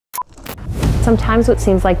Sometimes what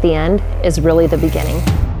seems like the end is really the beginning.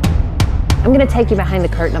 I'm gonna take you behind the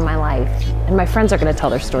curtain of my life, and my friends are gonna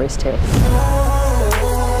tell their stories too.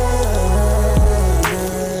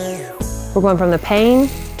 We're going from the pain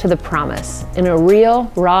to the promise in a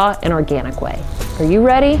real, raw, and organic way. Are you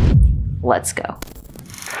ready? Let's go.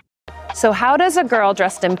 So how does a girl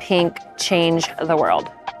dressed in pink change the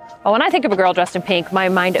world? Well, when I think of a girl dressed in pink, my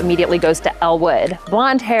mind immediately goes to Elle Wood.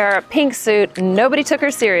 Blonde hair, pink suit, nobody took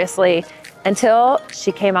her seriously until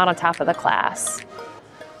she came out on top of the class.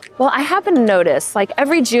 Well, I happen to notice, like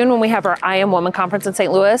every June when we have our I Am Woman conference in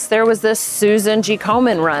St. Louis, there was this Susan G.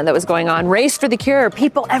 Komen run that was going on, Race for the Cure,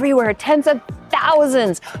 people everywhere, tens of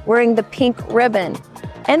thousands wearing the pink ribbon.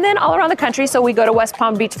 And then all around the country, so we go to West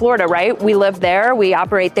Palm Beach, Florida, right? We live there, we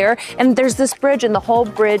operate there, and there's this bridge and the whole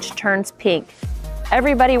bridge turns pink.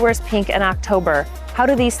 Everybody wears pink in October. How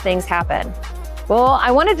do these things happen? Well,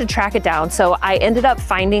 I wanted to track it down, so I ended up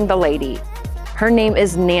finding the lady. Her name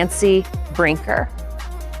is Nancy Brinker.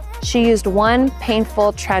 She used one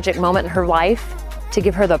painful, tragic moment in her life to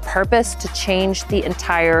give her the purpose to change the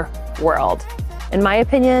entire world. In my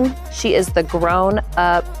opinion, she is the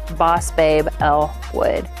grown-up boss babe, Elle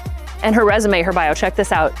Wood. And her resume, her bio, check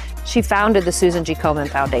this out. She founded the Susan G. Komen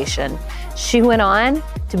Foundation. She went on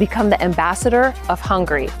to become the ambassador of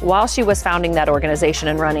Hungary while she was founding that organization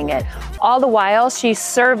and running it. All the while, she's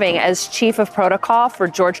serving as chief of protocol for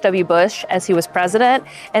George W. Bush as he was president.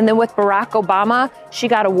 And then with Barack Obama, she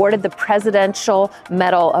got awarded the Presidential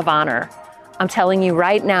Medal of Honor. I'm telling you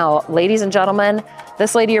right now, ladies and gentlemen,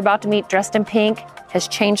 this lady you're about to meet dressed in pink has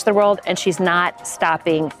changed the world, and she's not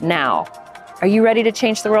stopping now. Are you ready to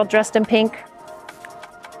change the world dressed in pink?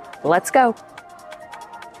 Let's go.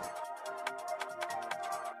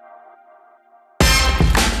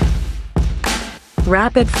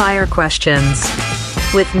 Rapid fire questions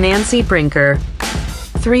with Nancy Brinker.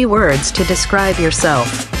 3 words to describe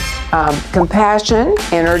yourself. Compassion,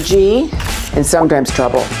 energy, and sometimes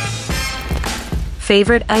trouble.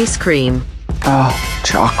 Favorite ice cream. Oh,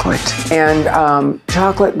 chocolate. And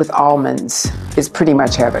chocolate with almonds is pretty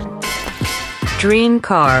much heaven. Dream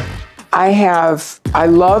car. I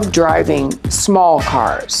love driving small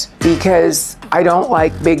cars because I don't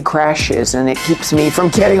like big crashes and it keeps me from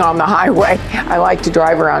getting on the highway. I like to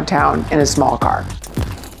drive around town in a small car.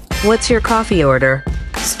 What's your coffee order?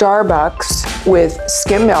 Starbucks with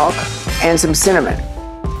skim milk and some cinnamon.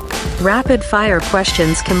 Rapid fire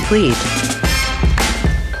questions complete.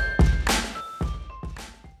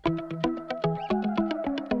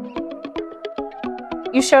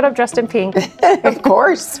 You showed up dressed in pink. Of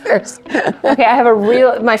course. Okay,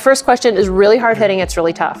 my first question is really hard hitting, it's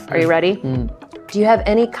really tough. Are you ready? Do you have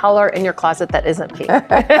any color in your closet that isn't pink?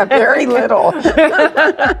 Very little.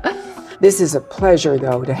 This is a pleasure,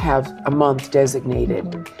 though, to have a month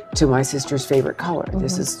designated to my sister's favorite color.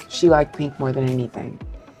 She liked pink more than anything.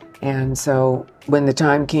 And so when the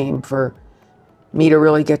time came for me to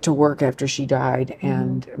really get to work after she died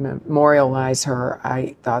and memorialize her,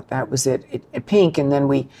 I thought that was it, pink. And then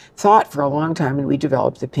we thought for a long time, and we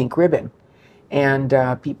developed the pink ribbon. And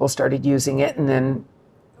people started using it, and then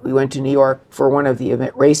we went to New York for one of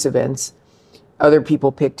the race events. Other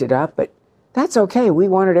people picked it up, but that's okay. We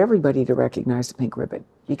wanted everybody to recognize the pink ribbon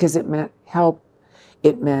because it meant help,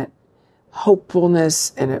 it meant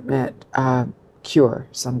hopefulness, and it meant cure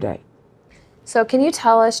someday. So can you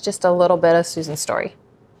tell us just a little bit of Susan's story?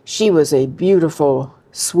 She was a beautiful,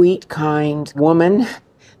 sweet, kind woman.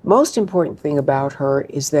 Most important thing about her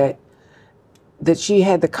is that she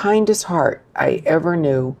had the kindest heart I ever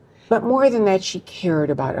knew, but more than that, she cared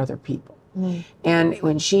about other people. And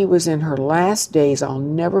when she was in her last days, I'll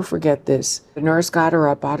never forget this, the nurse got her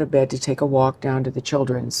up out of bed to take a walk down to the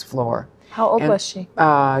children's floor. How old was she?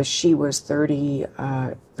 She was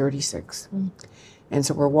 36. And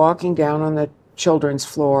so we're walking down on the children's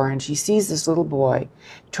floor, and she sees this little boy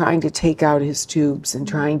trying to take out his tubes and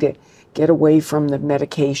trying to get away from the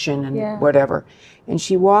medication and whatever. And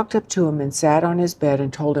she walked up to him and sat on his bed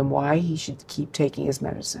and told him why he should keep taking his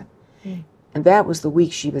medicine. And that was the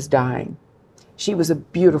week she was dying. She was a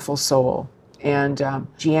beautiful soul. And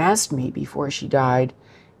she asked me before she died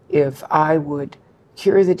if I would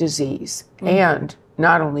cure the disease. And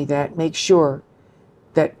not only that, make sure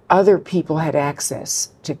that other people had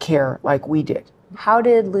access to care like we did. How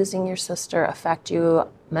did losing your sister affect you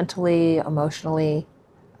mentally, emotionally?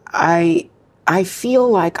 I feel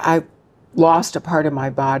like I lost a part of my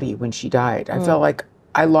body when she died. I felt like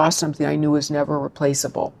I lost something I knew was never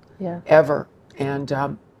replaceable, ever.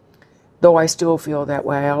 And though I still feel that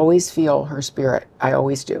way, I always feel her spirit. I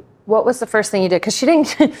always do. What was the first thing you did? Because she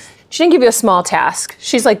didn't She didn't give you a small task.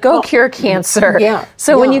 She's like, go cure cancer. Yeah.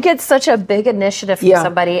 So when you get such a big initiative from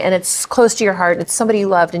somebody and it's close to your heart, it's somebody you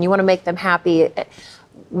loved and you want to make them happy,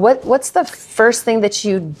 what's the first thing that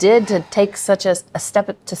you did to take such a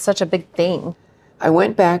step to such a big thing? I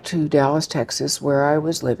went back to Dallas, Texas, where I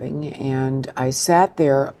was living, and I sat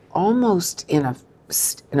there almost in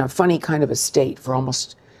a funny kind of a state for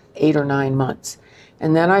almost 8 or 9 months.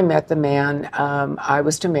 And then I met the man I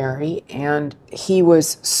was to marry, and he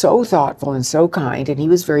was so thoughtful and so kind, and he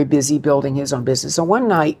was very busy building his own business. So one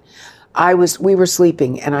night, we were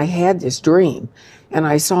sleeping, and I had this dream, and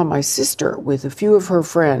I saw my sister with a few of her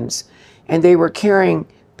friends, and they were carrying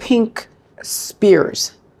pink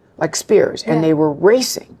spears, like spears, and they were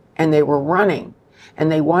racing, and they were running,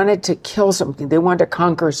 and they wanted to kill something. They wanted to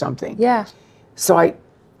conquer something. Yeah. So I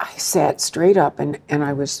sat straight up, and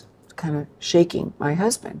I was kind of shaking my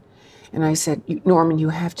husband. And I said, Norman, you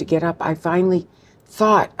have to get up. I finally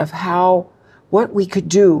thought of what we could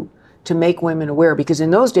do to make women aware, because in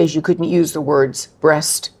those days you couldn't use the words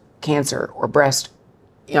breast cancer or breast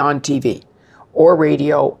on TV or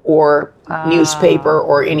radio or newspaper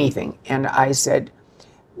or anything. And I said,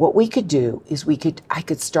 what we could do is I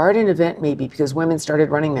could start an event maybe, because women started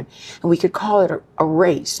running them, and we could call it a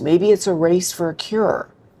race. Maybe it's a race for a cure.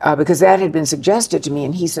 Because that had been suggested to me,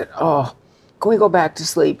 and he said, oh, can we go back to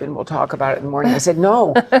sleep and we'll talk about it in the morning? I said,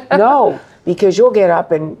 no, no, because you'll get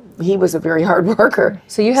up, and he was a very hard worker.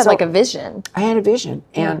 So you had like a vision. I had a vision,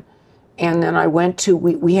 and then I went to,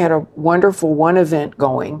 we had a wonderful one event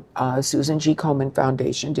going. Susan G. Komen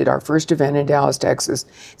Foundation did our first event in Dallas, Texas.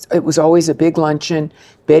 It was always a big luncheon.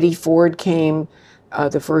 Betty Ford came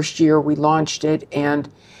the first year we launched it,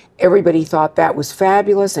 and everybody thought that was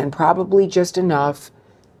fabulous and probably just enough.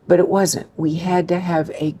 But it wasn't. We had to have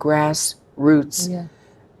a grassroots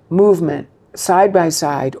movement side by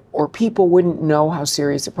side, or people wouldn't know how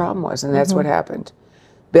serious the problem was. And that's what happened.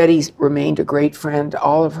 Betty remained a great friend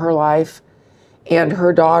all of her life. And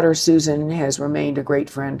her daughter, Susan, has remained a great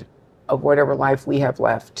friend of whatever life we have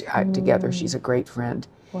left together. She's a great friend.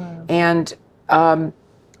 Wow. And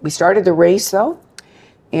we started the race, though.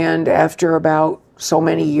 And after about so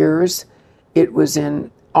many years, it was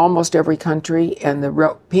in almost every country, and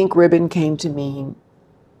the pink ribbon came to mean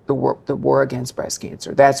the war against breast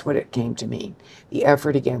cancer. That's what it came to mean, the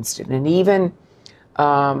effort against it. And even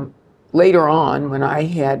later on, when I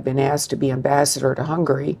had been asked to be ambassador to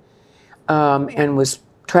Hungary and was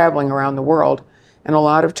traveling around the world, and a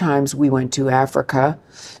lot of times we went to Africa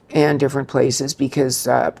and different places, because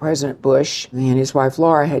President Bush and his wife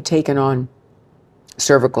Laura had taken on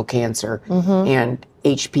cervical cancer and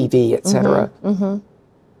HPV, et cetera.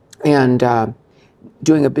 And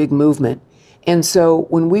doing a big movement. And so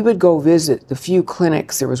when we would go visit the few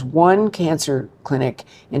clinics, there was one cancer clinic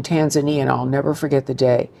in Tanzania, and I'll never forget the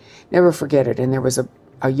day, never forget it. And there was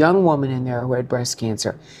a young woman in there who had breast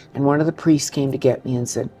cancer. And one of the priests came to get me and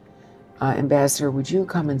said, Ambassador, would you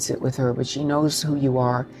come and sit with her? But she knows who you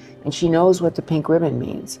are, and she knows what the pink ribbon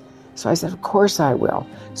means. So I said, of course I will.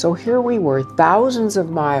 So here we were, thousands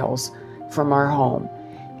of miles from our home.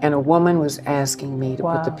 And a woman was asking me to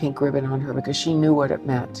put the pink ribbon on her because she knew what it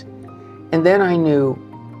meant. And then I knew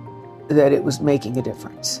that it was making a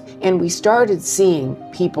difference. And we started seeing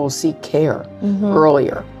people seek care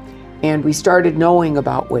earlier. And we started knowing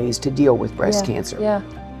about ways to deal with breast cancer.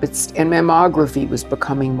 And mammography was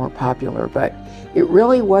becoming more popular, but it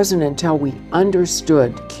really wasn't until we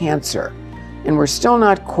understood cancer, and we're still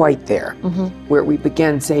not quite there, where we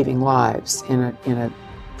began saving lives in a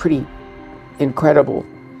pretty incredible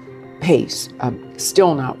pace,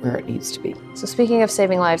 still not where it needs to be. So speaking of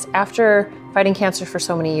saving lives, after fighting cancer for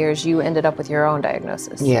so many years, you ended up with your own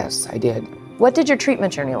diagnosis. Yes, I did. What did your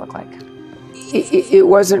treatment journey look like? It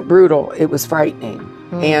wasn't brutal, it was frightening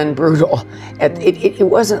and brutal. It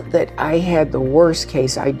wasn't that I had the worst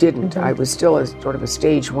case, I didn't. I was still sort of a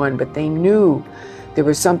stage 1, but they knew there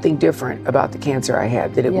was something different about the cancer I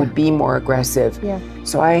had, that it would be more aggressive.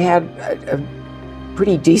 So I had a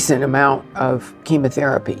pretty decent amount of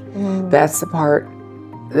chemotherapy. That's the part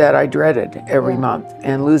that I dreaded every month.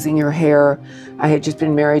 And losing your hair, I had just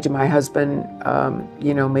been married to my husband,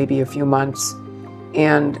 maybe a few months,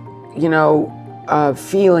 and,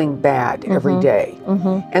 feeling bad every day.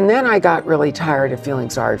 And then I got really tired of feeling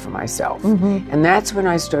sorry for myself. And that's when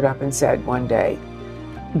I stood up and said one day,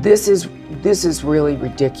 this is really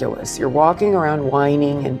ridiculous. You're walking around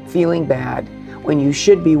whining and feeling bad when you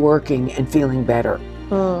should be working and feeling better.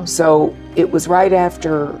 So it was right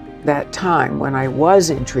after that time when I was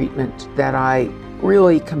in treatment that I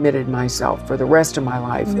really committed myself for the rest of my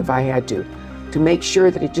life, if I had to, to make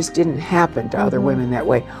sure that it just didn't happen to other women that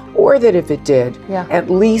way, or that if it did, at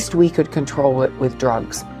least we could control it with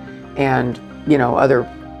drugs and, you know,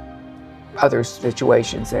 other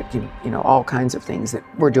situations that can, you know, all kinds of things that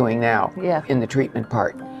we're doing now in the treatment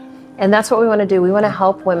part. And that's what we want to do. We want to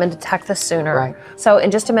help women detect this sooner. Right. So in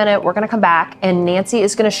just a minute, we're going to come back and Nancy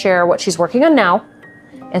is going to share what she's working on now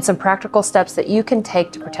and some practical steps that you can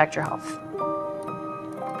take to protect your health.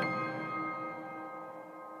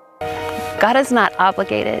 God is not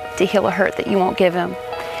obligated to heal a hurt that you won't give him.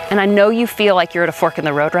 And I know you feel like you're at a fork in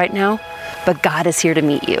the road right now, but God is here to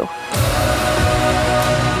meet you.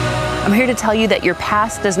 I'm here to tell you that your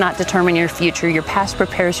past does not determine your future. Your past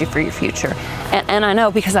prepares you for your future. And I know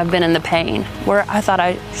because I've been in the pain where I thought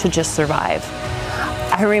I should just survive.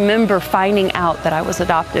 I remember finding out that I was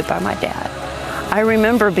adopted by my dad. I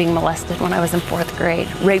remember being molested when I was in 4th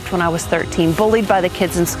grade, raped when I was 13, bullied by the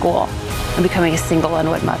kids in school, and becoming a single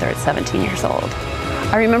unwed mother at 17 years old.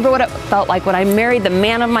 I remember what it felt like when I married the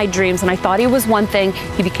man of my dreams and I thought he was one thing,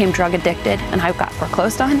 he became drug addicted and I got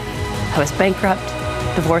foreclosed on. I was bankrupt,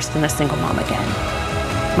 divorced, and a single mom again.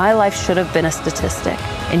 My life should have been a statistic,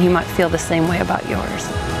 and you might feel the same way about yours.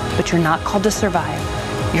 But you're not called to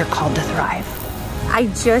survive, you're called to thrive. I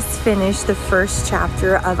just finished the first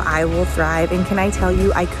chapter of I Will Thrive, and can I tell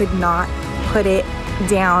you, I could not put it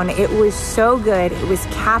down. It was so good. It was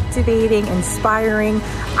captivating, inspiring.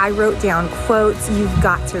 I wrote down quotes. You've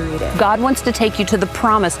got to read it. God wants to take you to the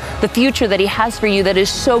promise, the future that he has for you that is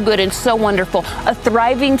so good and so wonderful. A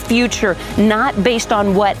thriving future, not based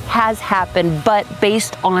on what has happened, but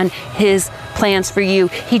based on his plans for you.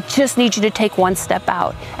 He just needs you to take one step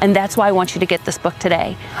out. And that's why I want you to get this book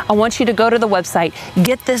today. I want you to go to the website,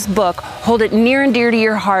 get this book, hold it near and dear to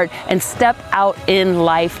your heart, and step out in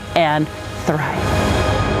life and thrive.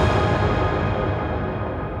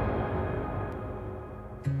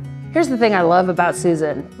 Here's the thing I love about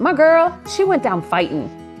Susan. My girl, she went down fighting.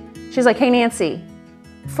 She's like, hey, Nancy,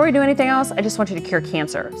 before you do anything else, I just want you to cure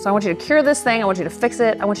cancer. So I want you to cure this thing. I want you to fix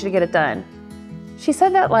it. I want you to get it done. She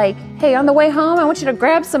said that like, hey, on the way home, I want you to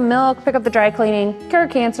grab some milk, pick up the dry cleaning, cure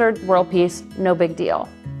cancer, world peace, no big deal.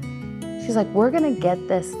 She's like, we're gonna get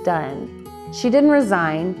this done. She didn't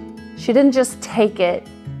resign. She didn't just take it.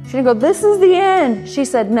 She didn't go, this is the end. She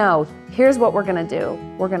said, no, here's what we're gonna do.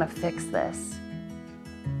 We're gonna fix this.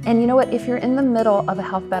 And you know what? If you're in the middle of a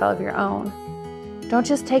health battle of your own, don't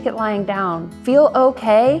just take it lying down. Feel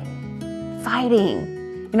okay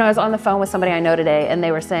fighting. You know, I was on the phone with somebody I know today and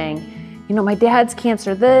they were saying, you know, my dad's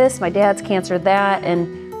cancer this, my dad's cancer that.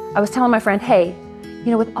 And I was telling my friend, hey, you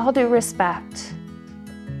know, with all due respect,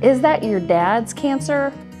 is that your dad's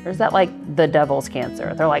cancer? Or is that like the devil's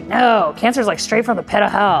cancer? They're like, no, cancer's like straight from the pit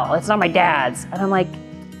of hell. It's not my dad's. And I'm like,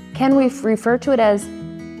 can we refer to it as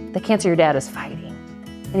the cancer your dad is fighting?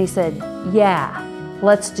 And he said, yeah,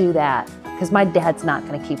 let's do that, because my dad's not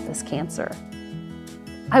gonna keep this cancer.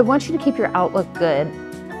 I want you to keep your outlook good.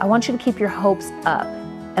 I want you to keep your hopes up.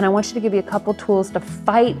 And I want you to give you a couple tools to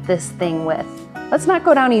fight this thing with. Let's not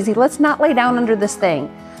go down easy. Let's not lay down under this thing.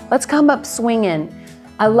 Let's come up swinging.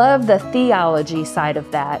 I love the theology side of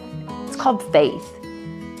that. It's called faith.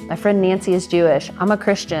 My friend Nancy is Jewish. I'm a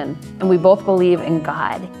Christian, and we both believe in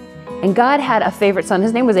God. And God had a favorite son.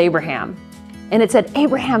 His name was Abraham. And it said,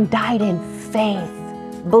 Abraham died in faith,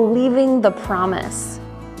 believing the promise.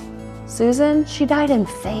 Susan, she died in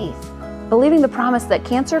faith, believing the promise that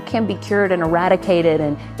cancer can be cured and eradicated.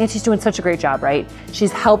 And Nancy's doing such a great job, right?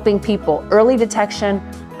 She's helping people, early detection,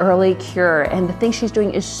 early cure. And the thing she's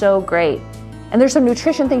doing is so great. And there's some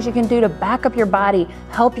nutrition things you can do to back up your body,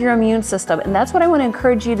 help your immune system. And that's what I want to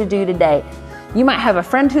encourage you to do today. You might have a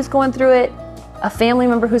friend who's going through it, a family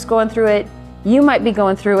member who's going through it. You might be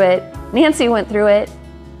going through it. Nancy went through it.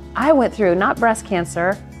 I went through, not breast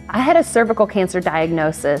cancer. I had a cervical cancer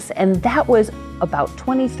diagnosis, and that was about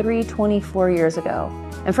 23, 24 years ago.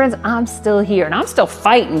 And friends, I'm still here, and I'm still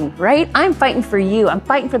fighting, right? I'm fighting for you. I'm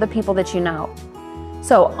fighting for the people that you know.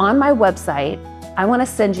 So on my website, I want to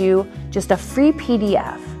send you just a free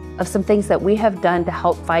PDF of some things that we have done to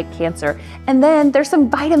help fight cancer. And then there's some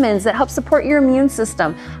vitamins that help support your immune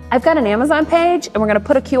system. I've got an Amazon page, and we're going to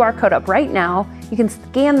put a QR code up right now. You can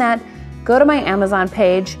scan that, go to my Amazon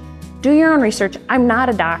page, do your own research. I'm not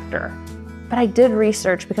a doctor, but I did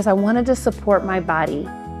research because I wanted to support my body.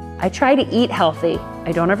 I try to eat healthy.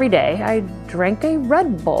 I don't every day. I drank a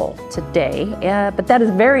Red Bull today, but that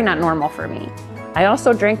is very not normal for me. I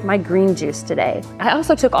also drank my green juice today. I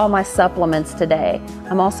also took all my supplements today.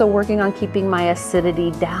 I'm also working on keeping my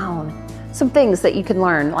acidity down. Some things that you can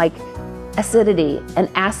learn, like acidity. An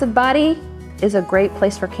acid body is a great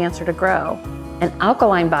place for cancer to grow. An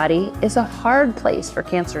alkaline body is a hard place for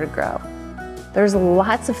cancer to grow. There's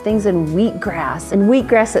lots of things in wheatgrass. And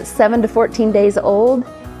wheatgrass at 7 to 14 days old,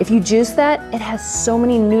 if you juice that, it has so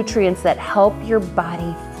many nutrients that help your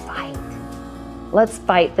body fight. Let's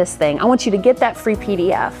fight this thing. I want you to get that free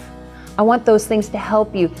PDF. I want those things to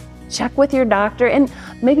help you. Check with your doctor, and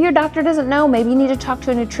maybe your doctor doesn't know, maybe you need to talk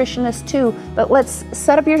to a nutritionist too, but let's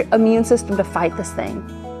set up your immune system to fight this thing.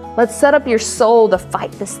 Let's set up your soul to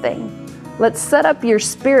fight this thing. Let's set up your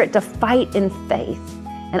spirit to fight in faith.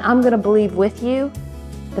 And I'm gonna believe with you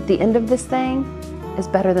that the end of this thing is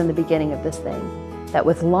better than the beginning of this thing. That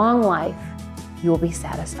with long life, you will be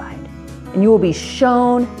satisfied and you will be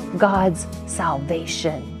shown God's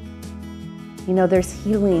salvation. You know, there's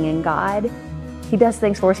healing in God. He does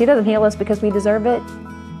things for us. He doesn't heal us because we deserve it.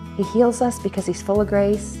 He heals us because He's full of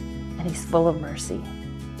grace and He's full of mercy.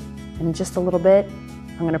 And in just a little bit,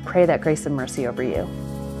 I'm going to pray that grace and mercy over you.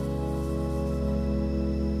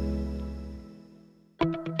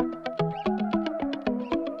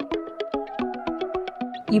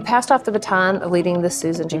 You passed off the baton of leading the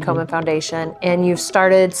Susan G. Komen Foundation, and you've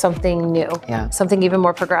started something new, something even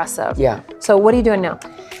more progressive. Yeah. So what are you doing now?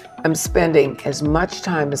 I'm spending as much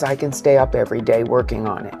time as I can stay up every day working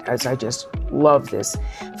on it, as I just love this.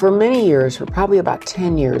 For many years, for probably about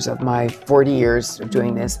 10 years of my 40 years of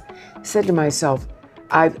doing this, I said to myself,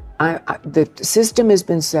 the system has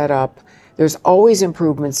been set up. There's always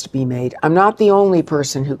improvements to be made. I'm not the only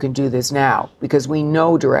person who can do this now, because we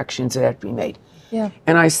know directions that have to be made. Yeah.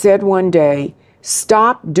 And I said one day,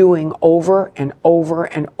 stop doing over and over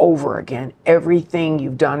and over again everything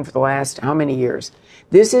you've done for the last how many years.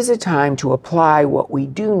 This is a time to apply what we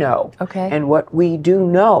do know. Okay. And what we do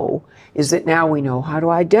know is that now we know how to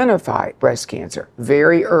identify breast cancer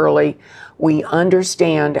very early. We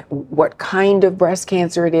understand what kind of breast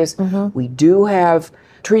cancer it is. We do have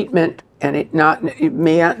treatment, and it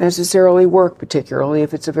may not necessarily work, particularly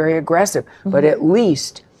if it's a very aggressive, but at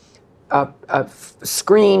least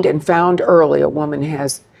screened and found early, a woman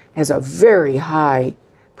has a very high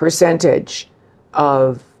percentage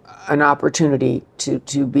of an opportunity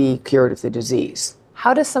to be cured of the disease.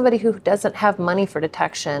 How does somebody who doesn't have money for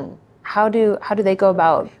detection, how do they go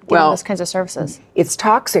about getting those kinds of services? It's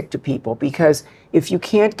toxic to people, because if you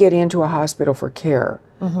can't get into a hospital for care,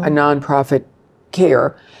 a nonprofit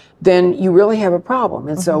care, then you really have a problem.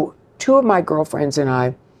 And so two of my girlfriends and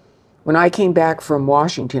I, when I came back from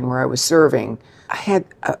Washington, where I was serving, I had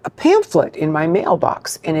a pamphlet in my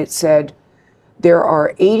mailbox, and it said, there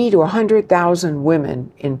are 80 to 100,000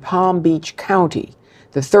 women in Palm Beach County,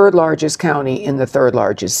 the third largest county in the third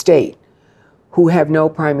largest state, who have no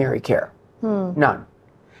primary care, none.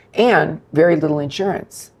 And very little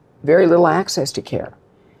insurance, very little access to care.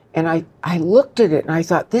 And I looked at it and I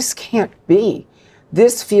thought, this can't be.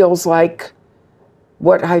 This feels like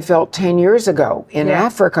what I felt 10 years ago in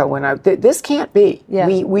Africa when this can't be.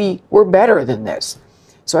 We're better than this.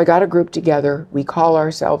 So I got a group together. We call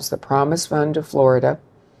ourselves the Promise Fund of Florida,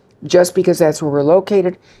 just because that's where we're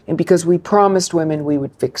located and because we promised women we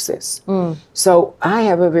would fix this. So I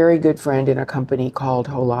have a very good friend in a company called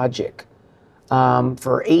Hologic.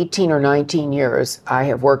 For 18 or 19 years, I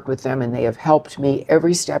have worked with them, and they have helped me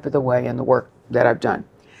every step of the way in the work that I've done.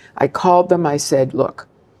 I called them, I said, look,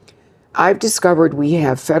 I've discovered we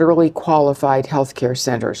have federally qualified healthcare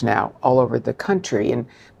centers now all over the country, and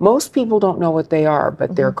most people don't know what they are,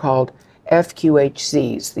 but they're called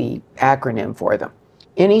FQHCs, the acronym for them.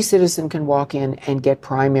 Any citizen can walk in and get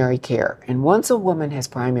primary care, and once a woman has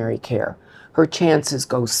primary care, her chances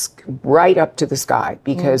go right up to the sky,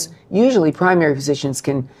 because usually primary physicians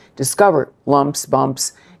can discover lumps,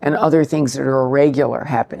 bumps, and other things that are irregular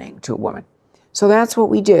happening to a woman. So that's what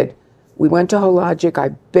we did. We went to Hologic. I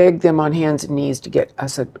begged them on hands and knees to get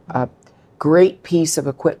us a great piece of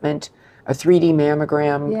equipment, a 3D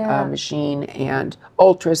mammogram machine, and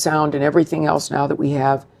ultrasound and everything else now that we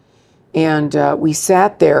have. And we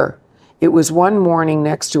sat there. It was one morning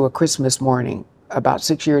next to a Christmas morning about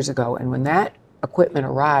 6 years ago. And when that equipment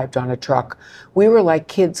arrived on a truck, we were like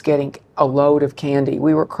kids getting a load of candy.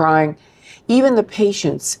 We were crying. Even the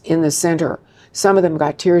patients in the center, some of them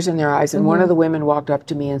got tears in their eyes. And one of the women walked up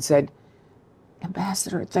to me and said,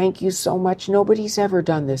 Ambassador, thank you so much. Nobody's ever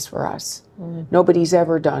done this for us. Nobody's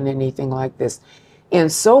ever done anything like this.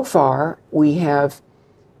 And so far, we have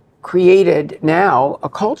created now a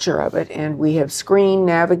culture of it, and we have screened,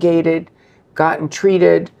 navigated, gotten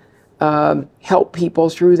treated, helped people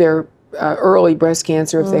through their early breast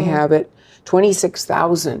cancer if they have it.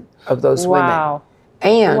 26,000 of those women.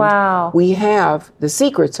 And we have, the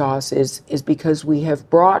secret sauce is because we have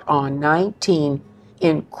brought on 19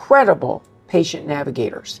 incredible patient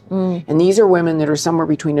navigators. And these are women that are somewhere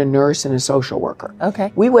between a nurse and a social worker.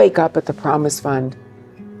 Okay. We wake up at the Promise Fund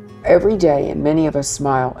every day, and many of us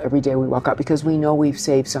smile every day we walk up because we know we've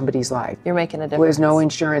saved somebody's life. You're making a Who difference. has no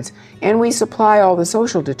insurance. And we supply all the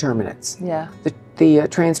social determinants. Yeah. The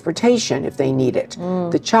transportation if they need it.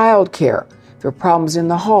 The child care, if there are problems in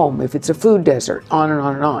the home, if it's a food desert, on and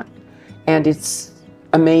on and on. And it's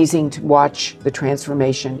amazing to watch the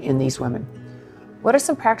transformation in these women. What are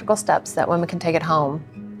some practical steps that women can take at home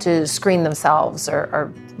to screen themselves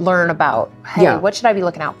or learn about, hey, Yeah. what should I be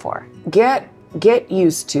looking out for? Get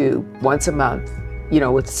used to once a month, you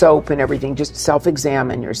know, with soap and everything, just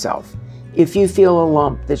self-examine yourself. If you feel a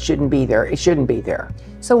lump that shouldn't be there, it shouldn't be there.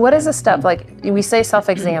 So what is a step, like we say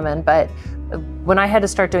self-examine, but when I had to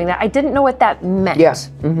start doing that, I didn't know what that meant. Yeah.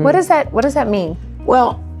 What does that mean?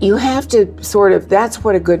 Well, you have to sort of, that's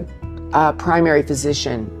what a good primary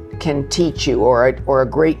physician can teach you, or a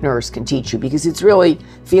great nurse can teach you, because it's really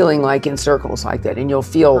feeling like in circles like that, and you'll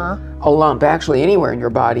feel a lump actually anywhere in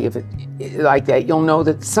your body if it like that. You'll know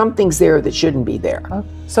that something's there that shouldn't be there.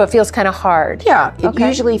 So it feels kind of hard. Yeah, it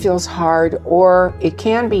usually feels hard, or it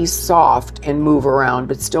can be soft and move around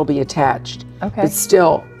but still be attached. Okay. But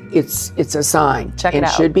still, it's a sign. Check it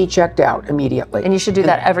out. Should be checked out immediately. And you should do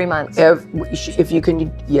that every month. If you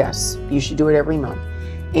can, yes, you should do it every month.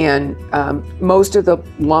 And most of the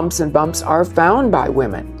lumps and bumps are found by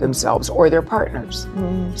women themselves or their partners.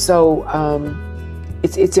 So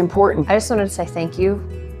it's important. I just wanted to say thank you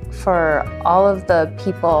for all of the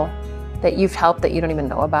people that you've helped that you don't even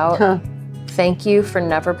know about. Thank you for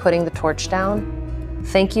never putting the torch down.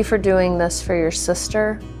 Thank you for doing this for your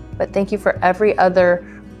sister, but thank you for every other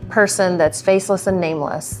person that's faceless and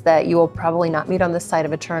nameless that you will probably not meet on this side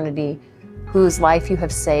of eternity, whose life you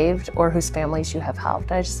have saved or whose families you have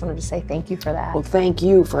helped. I just wanted to say thank you for that. Well, thank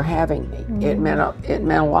you for having me. It meant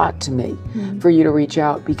a lot to me for you to reach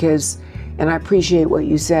out, because, and I appreciate what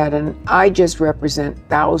you said, and I just represent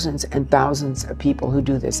thousands and thousands of people who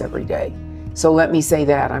do this every day. So let me say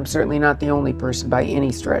that. I'm certainly not the only person by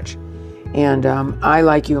any stretch. And I,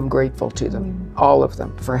 like you, am grateful to them, all of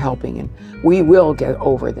them, for helping. And we will get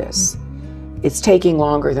over this. It's taking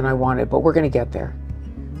longer than I wanted, but we're going to get there.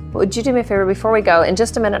 Would you do me a favor before we go? In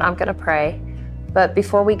just a minute, I'm going to pray. But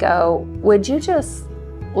before we go, would you just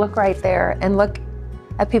look right there and look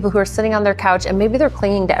at people who are sitting on their couch, and maybe they're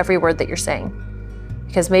clinging to every word that you're saying,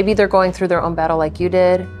 because maybe they're going through their own battle like you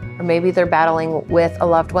did, or maybe they're battling with a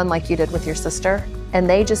loved one like you did with your sister, and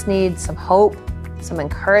they just need some hope, some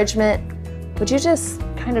encouragement. Would you just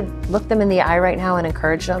kind of look them in the eye right now and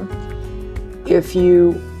encourage them? If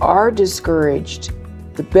you are discouraged,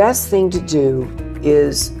 the best thing to do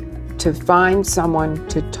is to find someone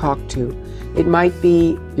to talk to. It might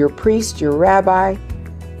be your priest, your rabbi,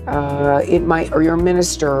 or your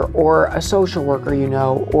minister, or a social worker you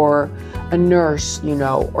know, or a nurse you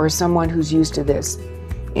know, or someone who's used to this.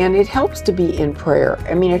 And it helps to be in prayer.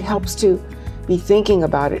 I mean, it helps to be thinking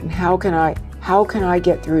about it and how can I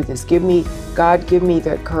get through this? God, give me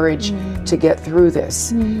the courage to get through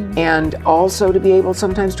this. And also to be able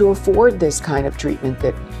sometimes to afford this kind of treatment.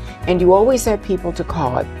 And you always have people to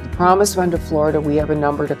call it. The Promise Fund of Florida, we have a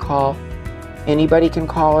number to call. Anybody can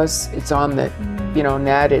call us. It's on the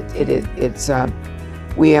net.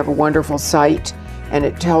 We have a wonderful site, and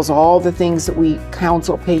it tells all the things that we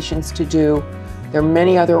counsel patients to do. There are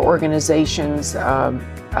many other organizations, the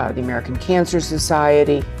American Cancer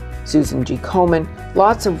Society, Susan G. Komen,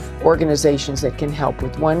 lots of organizations that can help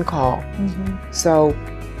with one call. So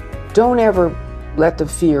don't ever let the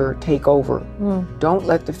fear take over. Don't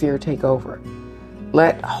let the fear take over.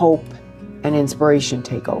 Let hope and inspiration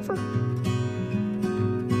take over.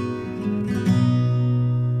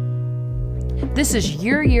 This is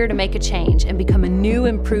your year to make a change and become a new,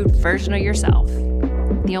 improved version of yourself.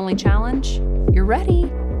 The only challenge? You're ready,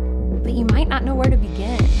 but you might not know where to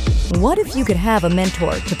begin. What if you could have a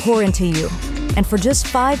mentor to pour into you, and for just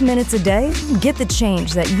 5 minutes a day, get the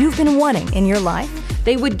change that you've been wanting in your life?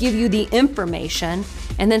 They would give you the information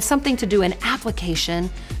and then something to do, an application.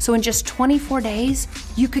 So in just 24 days,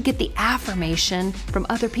 you could get the affirmation from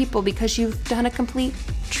other people because you've done a complete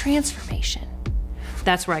transformation.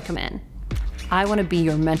 That's where I come in. I want to be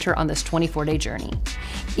your mentor on this 24-day journey.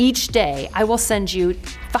 Each day, I will send you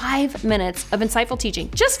 5 minutes of insightful teaching.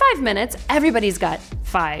 Just 5 minutes. Everybody's got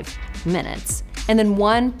 5 minutes. And then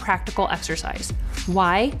one practical exercise.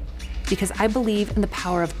 Why? Because I believe in the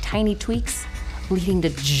power of tiny tweaks leading to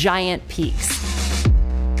giant peaks.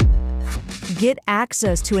 Get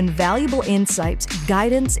access to invaluable insights,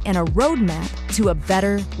 guidance, and a roadmap to a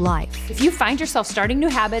better life. If you find yourself starting new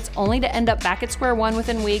habits only to end up back at square one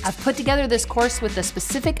within weeks, I've put together this course with the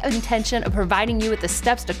specific intention of providing you with the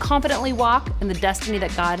steps to confidently walk in the destiny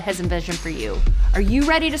that God has envisioned for you. Are you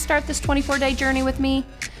ready to start this 24-day journey with me?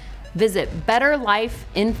 Visit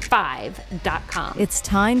betterlifein5.com. It's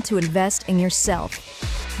time to invest in yourself.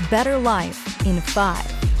 Better Life in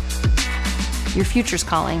 5. Your future's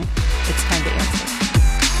calling. It's time to answer.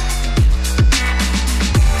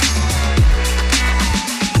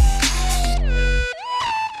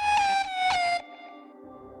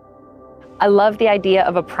 I love the idea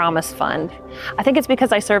of a promise fund. I think it's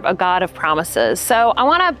because I serve a God of promises. So I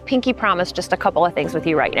want to pinky promise just a couple of things with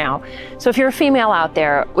you right now. So if you're a female out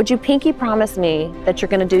there, would you pinky promise me that you're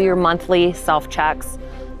going to do your monthly self-checks?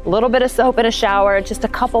 A little bit of soap in a shower, just a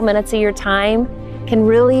couple minutes of your time can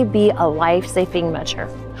really be a life-saving measure.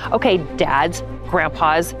 Okay, dads,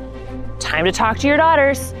 grandpas, time to talk to your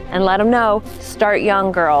daughters and let them know. Start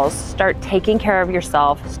young, girls. Start taking care of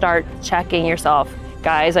yourself. Start checking yourself.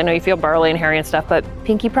 Guys, I know you feel burly and hairy and stuff, but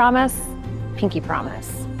pinky promise, pinky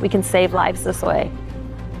promise. We can save lives this way.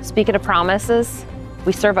 Speaking of promises,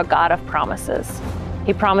 we serve a God of promises.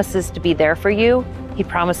 He promises to be there for you. He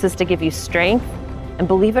promises to give you strength. And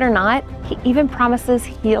believe it or not, he even promises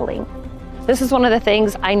healing. This is one of the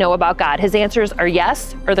things I know about God. His answers are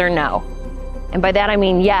yes or they're no. And by that I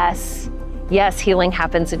mean yes. Yes, healing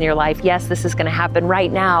happens in your life. Yes, this is going to happen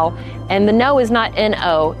right now. And the no is not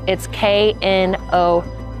N-O, it's K-N-O-W.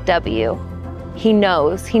 He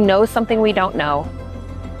knows. He knows something we don't know.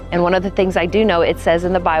 And one of the things I do know, it says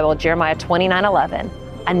in the Bible, Jeremiah 29:11,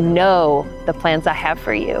 I know the plans I have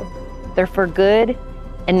for you. They're for good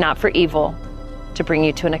and not for evil, to bring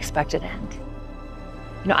you to an expected end.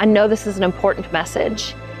 You know, I know this is an important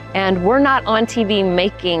message. And we're not on TV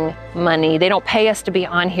making money. They don't pay us to be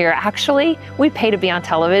on here. Actually, we pay to be on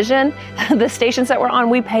television. The stations that we're on,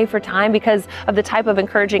 we pay for time because of the type of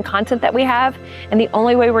encouraging content that we have. And the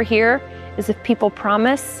only way we're here is if people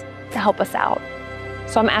promise to help us out.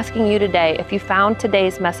 So I'm asking you today, if you found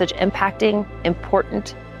today's message impacting,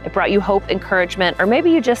 important, it brought you hope, encouragement, or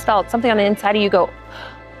maybe you just felt something on the inside of you go,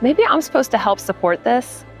 maybe I'm supposed to help support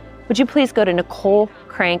this. Would you please go to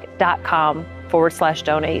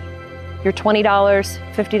NicoleCrank.com/donate. Your $20,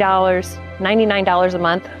 $50, $99 a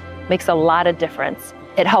month makes a lot of difference.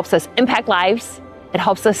 It helps us impact lives, it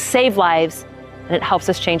helps us save lives, and it helps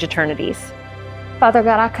us change eternities. Father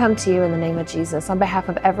God, I come to you in the name of Jesus on behalf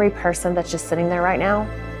of every person that's just sitting there right now,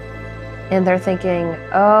 and they're thinking,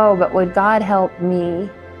 oh, but would God help me?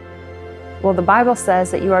 Well, the Bible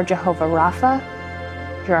says that you are Jehovah Rapha,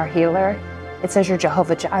 you're our healer. It says you're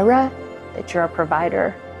Jehovah Jireh, that you're our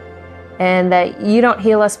provider. And that you don't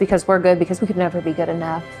heal us because we're good, because we could never be good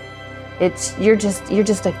enough. You're just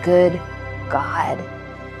a good God.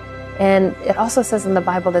 And it also says in the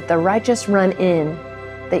Bible that the righteous run in,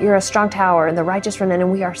 that you're a strong tower and the righteous run in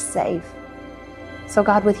and we are safe. So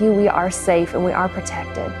God, with you, we are safe and we are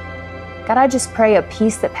protected. God, I just pray a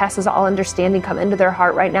peace that passes all understanding come into their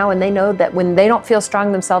heart right now, and they know that when they don't feel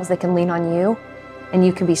strong themselves, they can lean on you and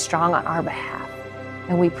you can be strong on our behalf.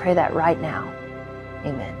 And we pray that right now.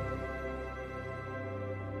 Amen.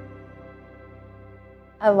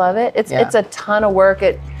 I love it. It's a ton of work.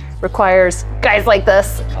 It requires guys like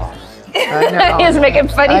this. I know. He's making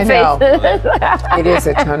funny faces. It is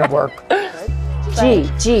a ton of work. G.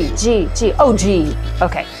 Oh, G.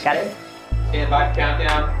 Okay, got it. Stand by,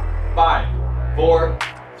 countdown. 5, 4,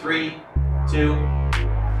 3, 2.